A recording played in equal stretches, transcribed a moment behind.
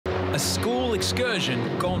A school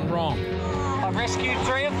excursion gone wrong. I've rescued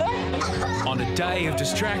 3 of them. On a day of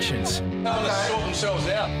distractions. Let's sort themselves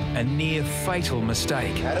out. A near fatal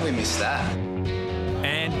mistake. How do we miss that?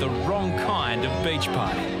 And the wrong kind of beach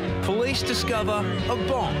party. Police discover a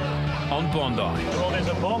bomb on Bondi. Well, there's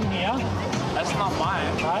a bomb here. That's not mine,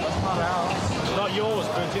 okay? That's not ours. It's not yours,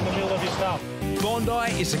 but it's in the middle of your stuff.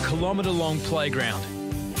 Bondi is a kilometre-long playground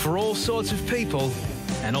for all sorts of people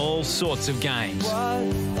and all sorts of games. What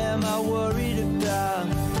am I worried about?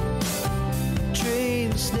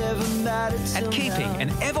 Dreams never mattered till And keeping now.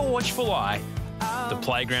 an ever-watchful eye, the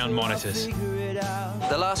playground monitors.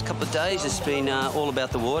 The last couple of days it's been all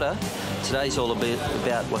about the water. Today's all a bit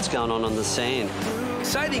about what's going on the sand.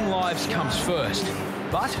 Saving lives comes first,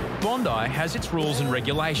 but Bondi has its rules and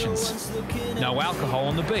regulations. No alcohol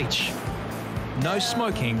on the beach, no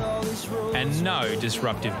smoking, and no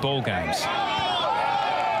disruptive ball games.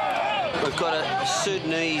 We've got a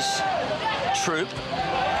Sudanese troupe.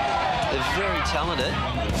 They're very talented.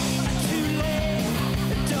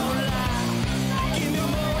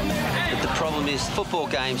 But the problem is football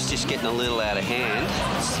games just getting a little out of hand.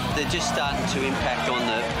 They're just starting to impact on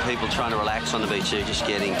the people trying to relax on the beach. They're just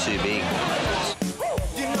getting too big.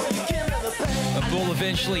 A ball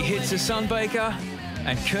eventually hits a sunbaker,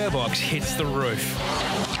 and Kerbox hits the roof.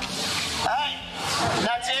 Hey,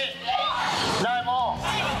 that's it. No more.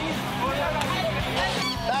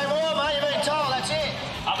 No more, mate. You've been told. That's it.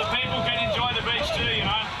 Other people can enjoy the beach too, you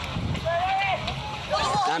know.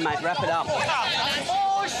 No, mate, wrap it up.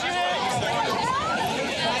 Oh, shit.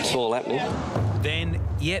 It's all happening. Then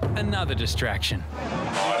yet another distraction.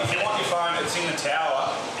 If you want your phone, it's in the tower.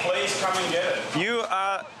 Please come and get it. You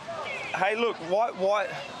are... Hey, look, why...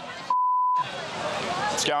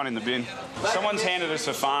 It's going in the bin. Someone's handed us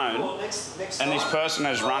a phone and this person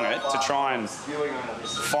has rung it to try and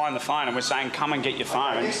find the phone, and we're saying, come and get your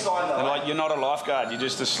phone. They're like, you're not a lifeguard, you're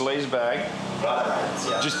just a sleaze bag.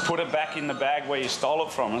 Just put it back in the bag where you stole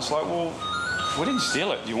it from. And it's like, well, we didn't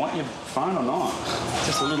steal it. Do you want your phone or not?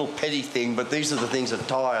 Just a little petty thing, but these are the things that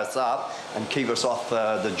tie us up and keep us off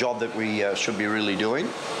the job that we should be really doing.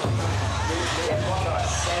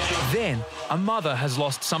 Then a mother has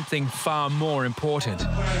lost something far more important.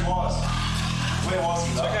 Where was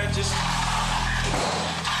he? Okay, just...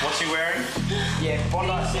 What's he wearing? Yeah,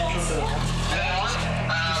 Bondi Central.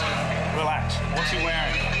 Relax. What's he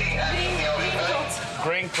wearing?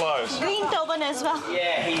 Green clothes. Green turban as well.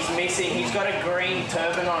 Yeah, he's missing. He's got a green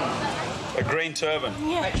turban on. A green turban?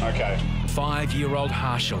 Yeah. Okay. 5-year-old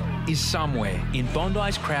Harshal is somewhere in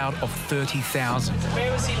Bondi's crowd of 30,000.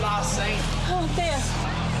 Where was he last seen? Oh, there.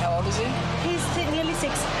 How old is he? He's nearly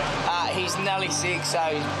 6. He's nearly 6, so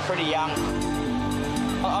he's pretty young.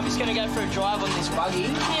 I'm just going to go for a drive on this buggy.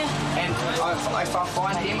 Yeah. And if I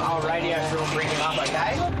find him, I'll radio through and bring him up,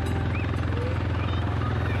 okay?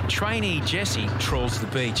 Trainee Jessie trawls the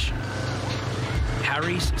beach.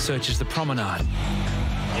 Harries searches the promenade.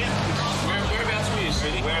 Whereabouts were you,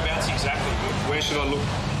 sweetie? Whereabouts exactly? Where should I look?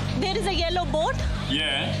 There is a yellow boat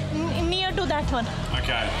Yeah. near to that one.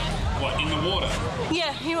 Okay. What, in the water?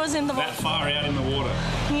 Yeah, he was in the That water. far out in the water?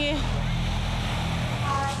 Yeah.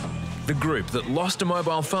 The group that lost a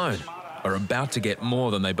mobile phone are about to get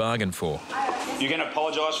more than they bargained for. You're going to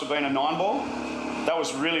apologise for being a 9-ball? That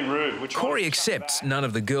was really rude. Corey accepts none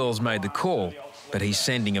of the girls made the call, but he's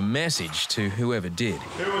sending a message to whoever did.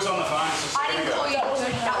 Who was on the phone? I didn't call you.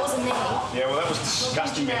 That wasn't me. Yeah, well, that was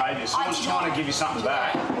disgusting behaviour. Someone's trying to give you something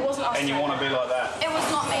back, It wasn't us. and you want to be like that. It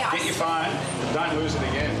was not me. Get your phone. Don't lose it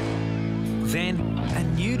again. Then, a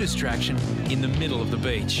new distraction in the middle of the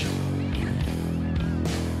beach.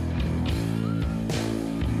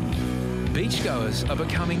 Beachgoers are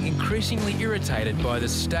becoming increasingly irritated by the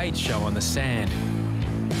stage show on the sand.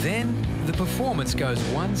 Then, the performance goes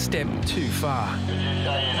one step too far.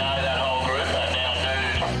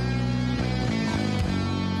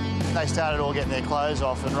 They started all getting their clothes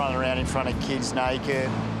off and running around in front of kids naked.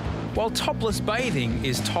 While topless bathing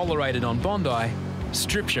is tolerated on Bondi,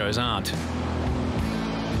 strip shows aren't.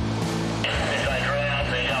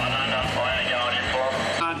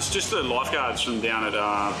 It's just the lifeguards from down at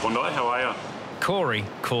Bondi. How are you? Corey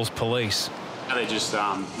calls police. They're just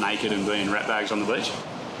naked and being rat bags on the beach.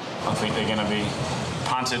 I think they're going to be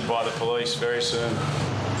punted by the police very soon.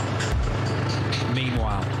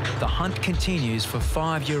 Meanwhile, the hunt continues for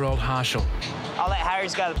 5-year-old Harshal. I'll let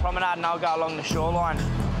Harries go to the promenade and I'll go along the shoreline.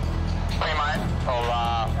 Hey, mate.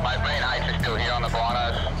 Mate, me and H are still here on the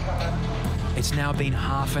binos. It's now been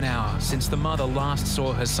half an hour since the mother last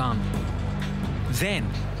saw her son. Then,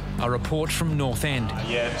 a report from North End.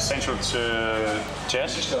 Yeah, central to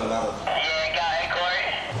Jess. Just got another. Yeah, go ahead, Corey.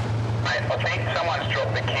 Mate, I think someone's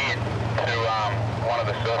dropped the kid.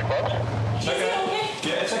 It's okay.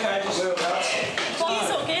 Yeah, it's okay. Just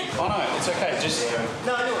He's okay. Oh no, it's okay. Just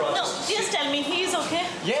No, just tell me he's okay.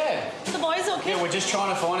 yeah. The boy's okay. Yeah, we're just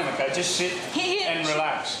trying to find him. Okay, just sit and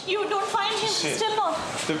relax. You don't find him Sit. still not.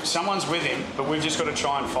 Someone's with him, but we've just got to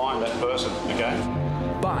try and find that person. Okay.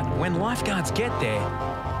 But when lifeguards get there,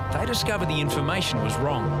 they discover the information was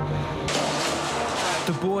wrong.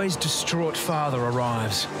 The boy's distraught father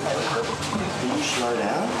arrives. Can you slow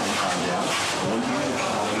down and calm down? I want you to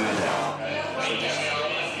calm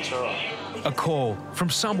down. It's all right. A call from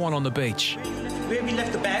someone on the beach. Where we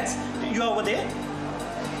left the bags, you are over there?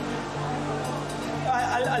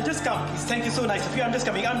 I'll just come. Please. Thank you so nice of you. I'm just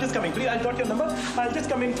coming. Please, I got your number. I'll just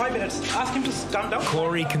come in 5 minutes. Ask him to calm down.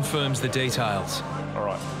 Corey confirms the details. All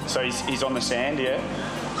right. So he's on the sand, yeah?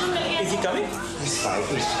 Is he coming? He's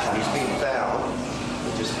been found.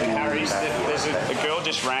 Harry's, there's a girl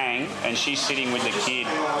just rang and she's sitting with the kid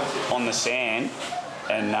on the sand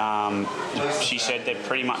and she said they're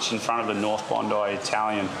pretty much in front of the North Bondi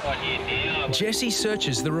Italian. Jesse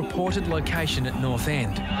searches the reported location at North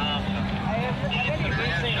End.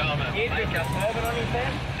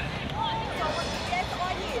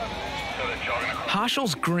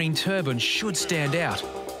 Harshal's green turban should stand out,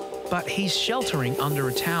 but he's sheltering under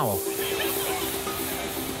a towel.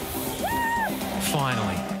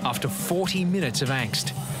 Finally, after 40 minutes of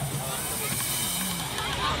angst.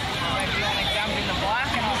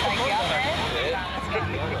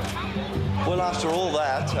 Well, after all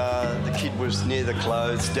that, the kid was near the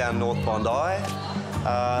clothes down North Bondi.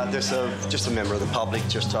 There's just a member of the public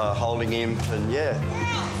just holding him, and yeah,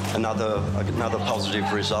 another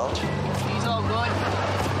positive result. He's all good.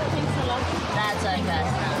 Thanks a lot. That's okay.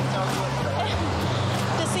 It's all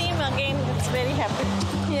good. To see him again, it's very happy.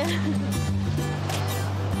 Yeah.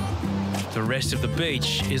 The rest of the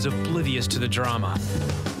beach is oblivious to the drama.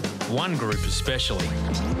 One group especially.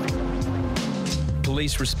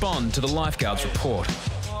 Police respond to the lifeguards' report.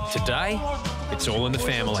 Today, it's all in the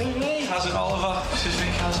family. Cousin Oliver, this is me,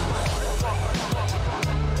 cousin.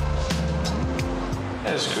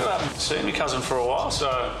 Yeah, it's good. I haven't seen my cousin for a while,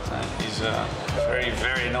 so he's a very,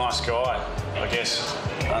 very nice guy, I guess,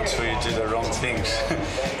 until you do the wrong things.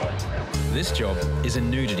 This job is a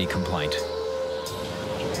nudity complaint.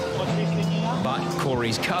 But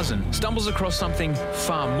Corey's cousin stumbles across something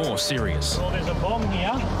far more serious. Well, there's a bomb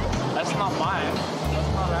here. That's not mine.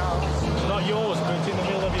 That's not ours. It's not yours, but it's in the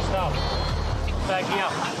middle of your stuff. Bag here.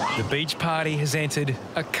 The beach party has entered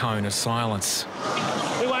a cone of silence.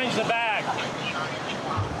 Who owns the bag?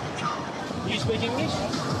 You speak English?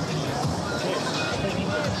 Yes, speak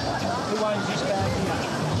English. Who owns this bag here?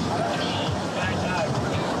 Don't know.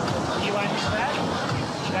 You own this bag?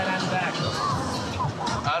 You don't own the bag.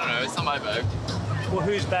 I don't know, it's not my bag. Well,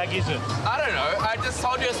 whose bag is it? I don't know, I just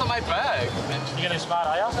told you it's not my bag. You're getting smart,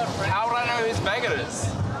 are you? How would I know whose bag it is?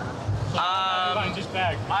 Who owns this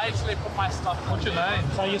bag? I actually put my stuff. What's your name?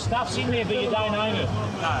 So your stuff's in there, but you don't own it?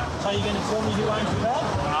 No. So you're going to tell me who owns the bag?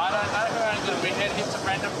 I don't know who owns it. We had hit some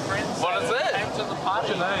random friends. What is it? Came to the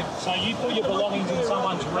party. What's your name? So you put your belongings in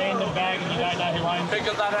someone's random bag and you don't know who owns it?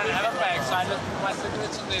 Because I don't have a bag, so I just put my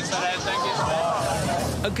cigarettes in there so they don't get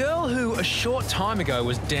smashed. A girl who a short time ago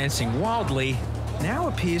was dancing wildly now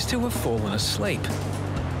appears to have fallen asleep.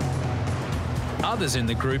 Others in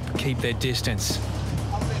the group keep their distance.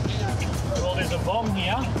 Well, there's a bomb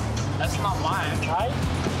here. That's not mine. Okay?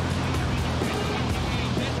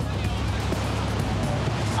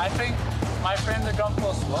 I think my friend the golf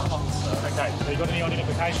course was officer. Okay, so you got any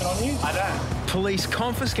identification on you? I don't. Police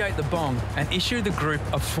confiscate the bong and issue the group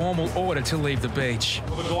a formal order to leave the beach.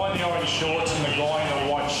 Well, the guy in the orange shorts and the guy in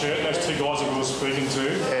the white shirt, those two guys that we were speaking to,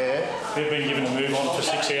 they've been given a move on for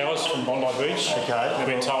 6 hours from Bondi Beach. Okay. They've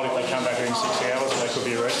been told if they come back in 6 hours, they could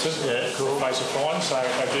be arrested. Yeah, cool. Face a fine, so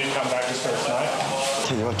if they do come back, just let us know.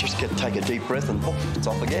 Tell you what, just take a deep breath and it's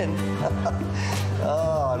off again.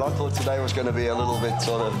 Oh, and I thought today was going to be a little bit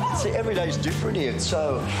sort of... See, every day's different here. It's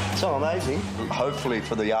so amazing. Hopefully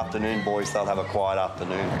for the afternoon boys, they'll have a quiet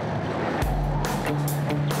afternoon.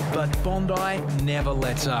 But Bondi never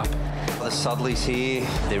lets up. The Sudleys here,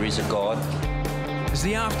 there is a God. As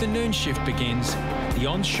the afternoon shift begins, the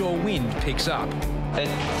onshore wind picks up. It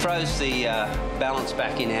throws the balance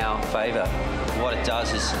back in our favour. What it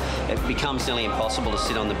does is it becomes nearly impossible to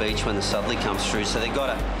sit on the beach when the southerly comes through, so they've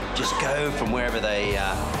got to just go from wherever they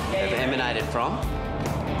have emanated from.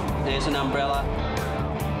 There's an umbrella.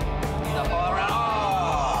 The fire around.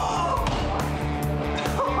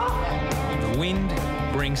 The wind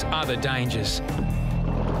brings other dangers.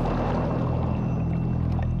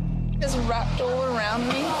 It's wrapped all around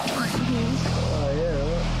me. Oh,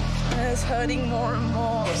 yeah. And it's hurting more and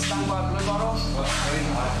more. Stung by blue bottles?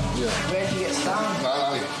 Yeah. Where'd you get stung?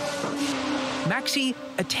 Maxi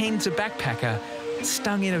attends a backpacker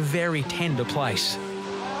stung in a very tender place.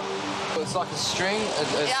 It's like a string, a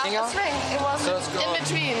stinger? Yeah, a string. It was so it's in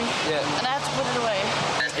between. Yeah. And I had to put it away.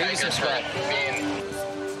 Give me some spray.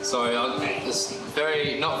 Sorry, it's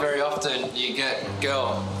not very often you get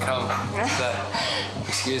girl come. So,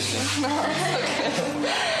 excuse me.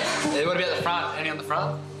 Okay. What about the front? Any on the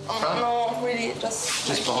front? No, really,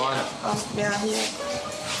 just behind. Yeah, here.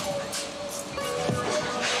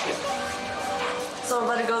 So,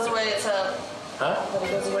 but it goes away. It's a. Huh? But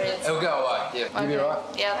it goes away. It'll go away. Yeah. Okay. You'll be right.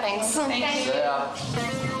 Yeah, thanks. Thank you. Yeah.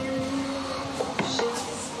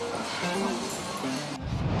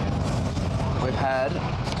 We've had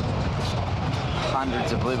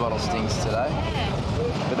hundreds of blue bottle stings today,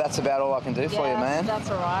 but that's about all I can do for you, man. That's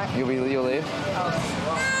all right. You'll live.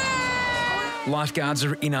 Lifeguards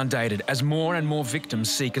are inundated as more and more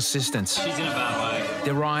victims seek assistance. She's in a bad way.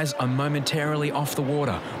 Their eyes are momentarily off the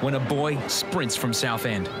water when a boy sprints from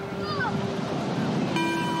Southend. 15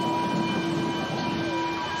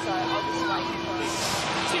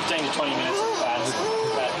 to 20 minutes of bad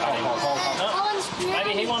cutting.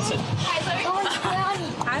 Maybe he wants it.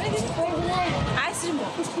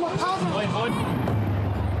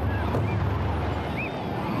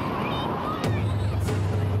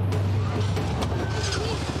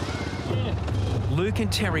 Luke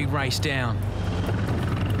and Terry race down.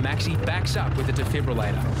 Maxi backs up with a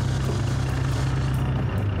defibrillator.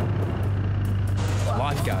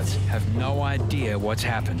 Lifeguards have no idea what's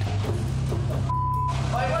happened.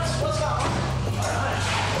 What's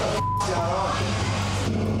going on?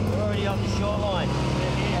 We're already on the shoreline.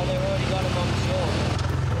 Yeah, they've already got him on the shore.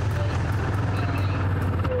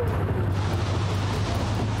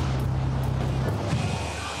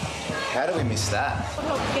 How do we miss that?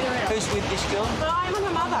 Who's with this girl? Well, I'm her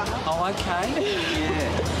mother. Oh, okay.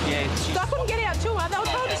 Yeah. So I couldn't get out to her. They were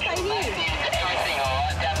told to stay here.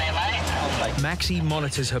 Maxi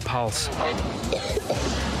monitors her pulse.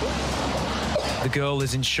 The girl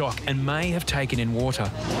is in shock and may have taken in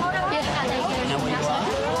water.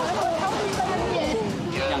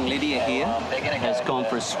 Young Lydia here has gone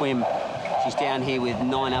for a swim. She's down here with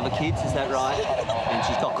 9 other kids, is that right? And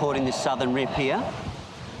she's got caught in this southern rip here.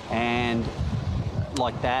 And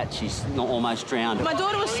like that, she's not almost drowned. My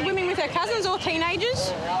daughter was swimming with her cousins, all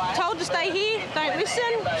teenagers. Told to stay here, don't listen.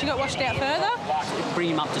 She got washed out further. Bring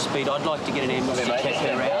him up to speed. I'd like to get an ambulance to check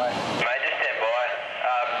her out.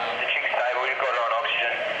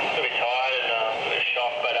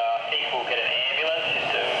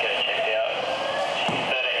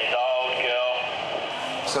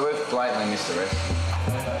 So we've blatantly missed the rest.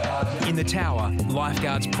 In the tower,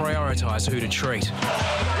 lifeguards prioritise who to treat.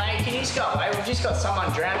 Mate, can you just go away? We've just got someone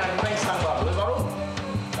drowned. Have you been stung by a blue bottle?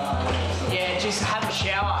 Yeah, just have a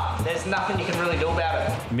shower. There's nothing you can really do about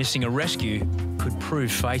it. Missing a rescue could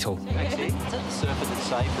prove fatal. Maxi, is that the surfer that's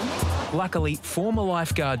saved? Luckily, former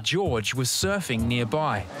lifeguard George was surfing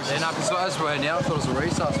nearby. Yeah, no, because as we're now, I thought it was a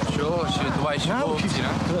resus for sure. The way she walked, you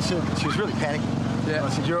know. She was really panicking. Yeah. I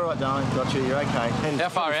said, "You're all right, darling. Got you. You're okay." And how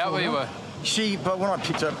far out were you? But when I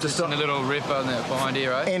picked her up, just on a little rip on there behind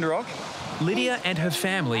here, right? End rock. Lydia and her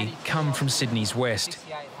family come from Sydney's west.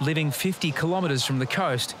 Living 50 kilometres from the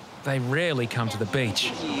coast, they rarely come to the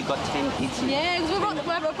beach. You've got 10 kids here. Yeah, because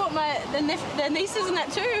I brought their nieces and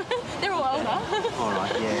that too. They're all older. All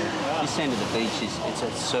right, yeah. This end of the beach it's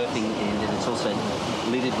a surfing end and it's also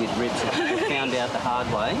littered with rips. We found out the hard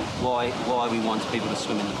way why we want people to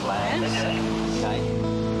swim in the flags. Okay.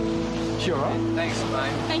 Sure, right? Thanks,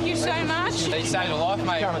 mate. Thank you so much. You saved a life,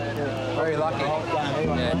 mate. Very lucky.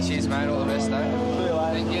 Yeah, cheers, mate. All the best, though.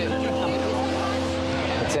 Thank you.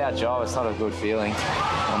 It's our job. It's not a good feeling.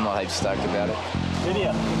 I'm not heaps stoked about it.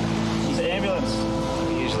 Lydia, it's an ambulance.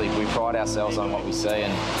 We pride ourselves on what we see,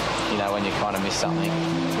 and you know when you kind of miss something, you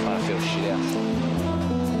kind of feel shit out.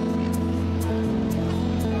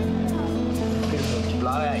 Bit of a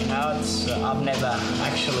blowout, you know. I've never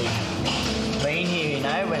actually been here, you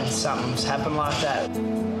know, when something's happened like that.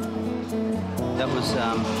 That was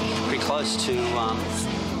pretty close to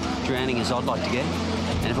drowning as I'd like to get.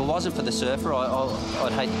 And if it wasn't for the surfer,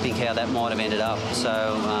 I'd hate to think how that might have ended up.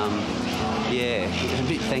 So, yeah, a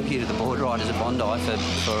big thank you to the board riders at Bondi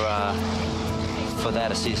for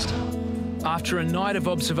that assist. After a night of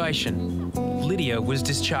observation, Lydia was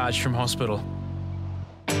discharged from hospital.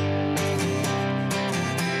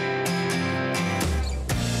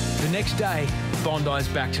 The next day, Bondi's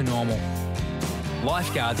back to normal.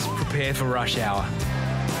 Lifeguards prepare for rush hour.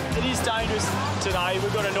 It is dangerous today.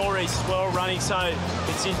 We've got a nor'east swell running, so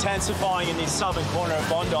it's intensifying in this southern corner of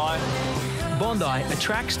Bondi. Bondi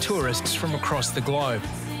attracts tourists from across the globe.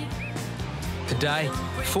 Today,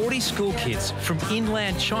 40 school kids from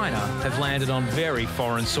inland China have landed on very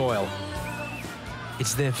foreign soil.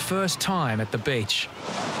 It's their first time at the beach.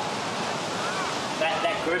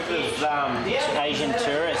 That group of Asian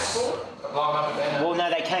tourists, well, no,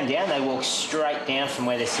 they came down. They walked straight down from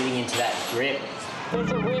where they're sitting into that rip. There's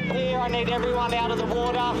a rip here. I need everyone out of the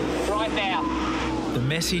water right now. The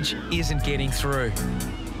message isn't getting through.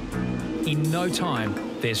 In no time,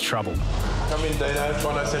 there's trouble. Come in, Deano.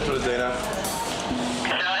 Bondi Central to Deano.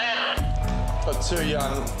 Got two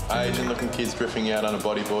young Asian-looking kids drifting out on a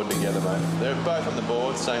bodyboard together, mate. They're both on the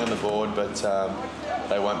board, staying on the board, but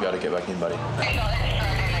they won't be able to get back in, buddy.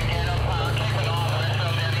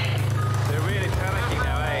 They're really panicking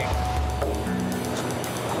now, eh?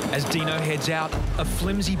 As Deano heads out, a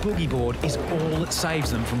flimsy boogie board is all that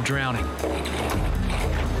saves them from drowning.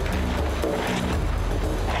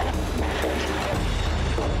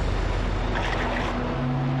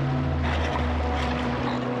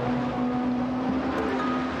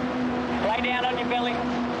 Down on your belly.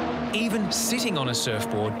 Even sitting on a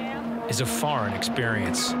surfboard is a foreign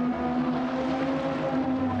experience.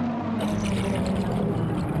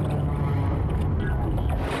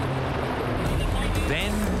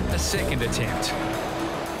 Then a second attempt.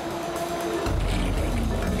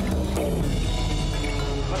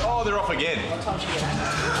 Oh, they're off again.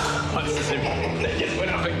 They just went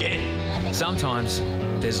off again. Sometimes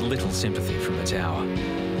there's little sympathy from the tower.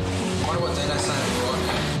 I wonder what Deano's saying right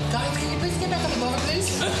now. Guys, can you please get back on the board, please?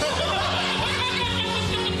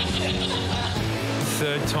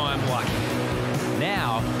 Third time lucky.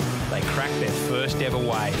 Now they crack their first ever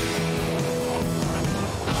wave.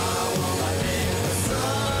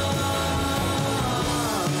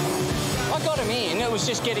 I got him in. It was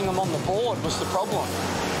just getting him on the board was the problem.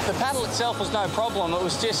 The paddle itself was no problem. It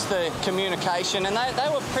was just the communication, and they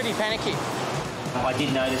were pretty panicky. I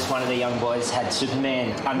did notice one of the young boys had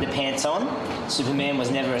Superman underpants on. Superman was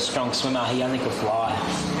never a strong swimmer, he only could fly.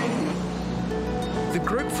 The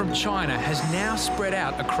group from China has now spread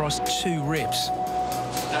out across two rips.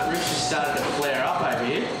 That rip just started to flare up over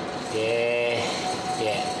here. Yeah,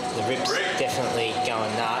 the rip's definitely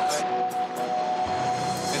going nuts.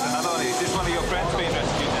 There's another one. Is this one of your friends being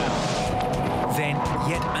rescued now? Then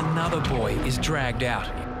yet another boy is dragged out.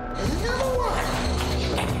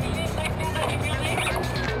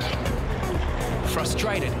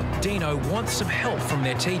 Frustrated, Deano wants some help from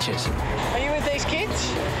their teachers. Are you with these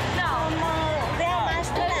kids? No, they are my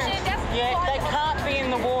students. Yeah, they can't be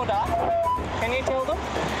in the water. Can you tell them?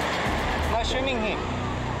 No swimming here.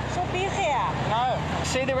 So be here. No.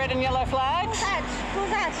 See the red and yellow flags? Do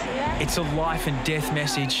that. It's a life and death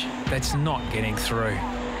message that's not getting through.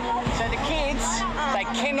 So the kids, they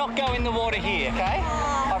cannot go in the water here, okay?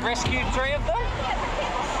 I've rescued 3 of them.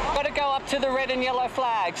 Got to go up to the red and yellow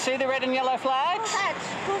flags. See the red and yellow flags?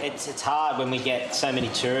 It's hard when we get so many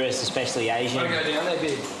tourists, especially Asian.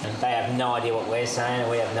 And they have no idea what we're saying,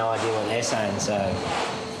 and we have no idea what they're saying, so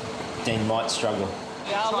Dean might struggle.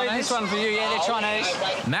 Yeah, I'll leave this one for you. Yeah, they're Chinese.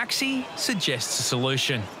 Maxi suggests a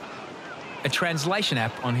solution. A translation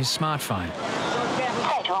app on his smartphone.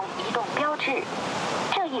 在中移动标志，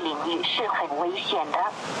这一领域是很危险的，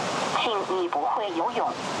请你不会游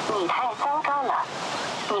泳，你太糟糕了，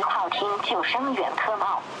你好听救生员科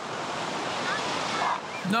帽。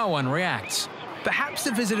 No one reacts. Perhaps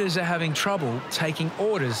the visitors are having trouble taking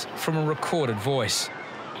orders from a recorded voice.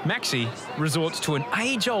 Maxi resorts to an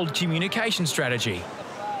age-old communication strategy.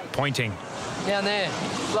 Pointing. Down there,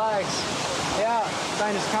 flags. Yeah,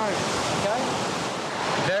 dangerous current, okay?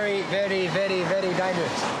 Very, very, very, very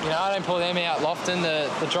dangerous. You know, I don't pull them out often, the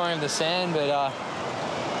drawing of the sand, but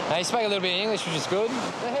they speak a little bit of English, which is good.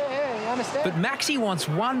 Yeah, you understand? But Maxi wants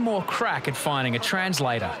one more crack at finding a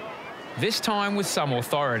translator, this time with some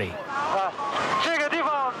authority. 这个地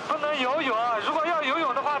方不能游泳，如果要游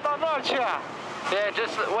泳的话，到那儿去。Yeah,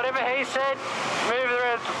 just whatever he said, move the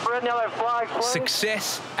red and yellow flag, please.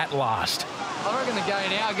 Success at last. I reckon the go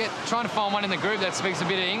now, trying to find one in the group that speaks a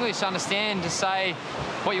bit of English, understand, to say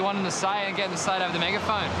what you want them to say and get them to say it over the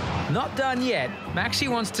megaphone. Not done yet. Maxi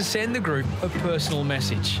wants to send the group a personal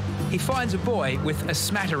message. He finds a boy with a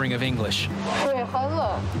smattering of English. 水很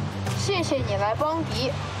冷，谢谢你来邦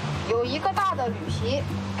迪，有一个大的旅行，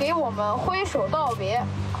给我们挥手道别。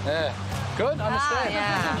 Yeah, good, understand.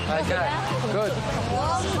 Yeah. Okay, good.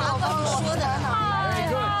 我刚刚说的好。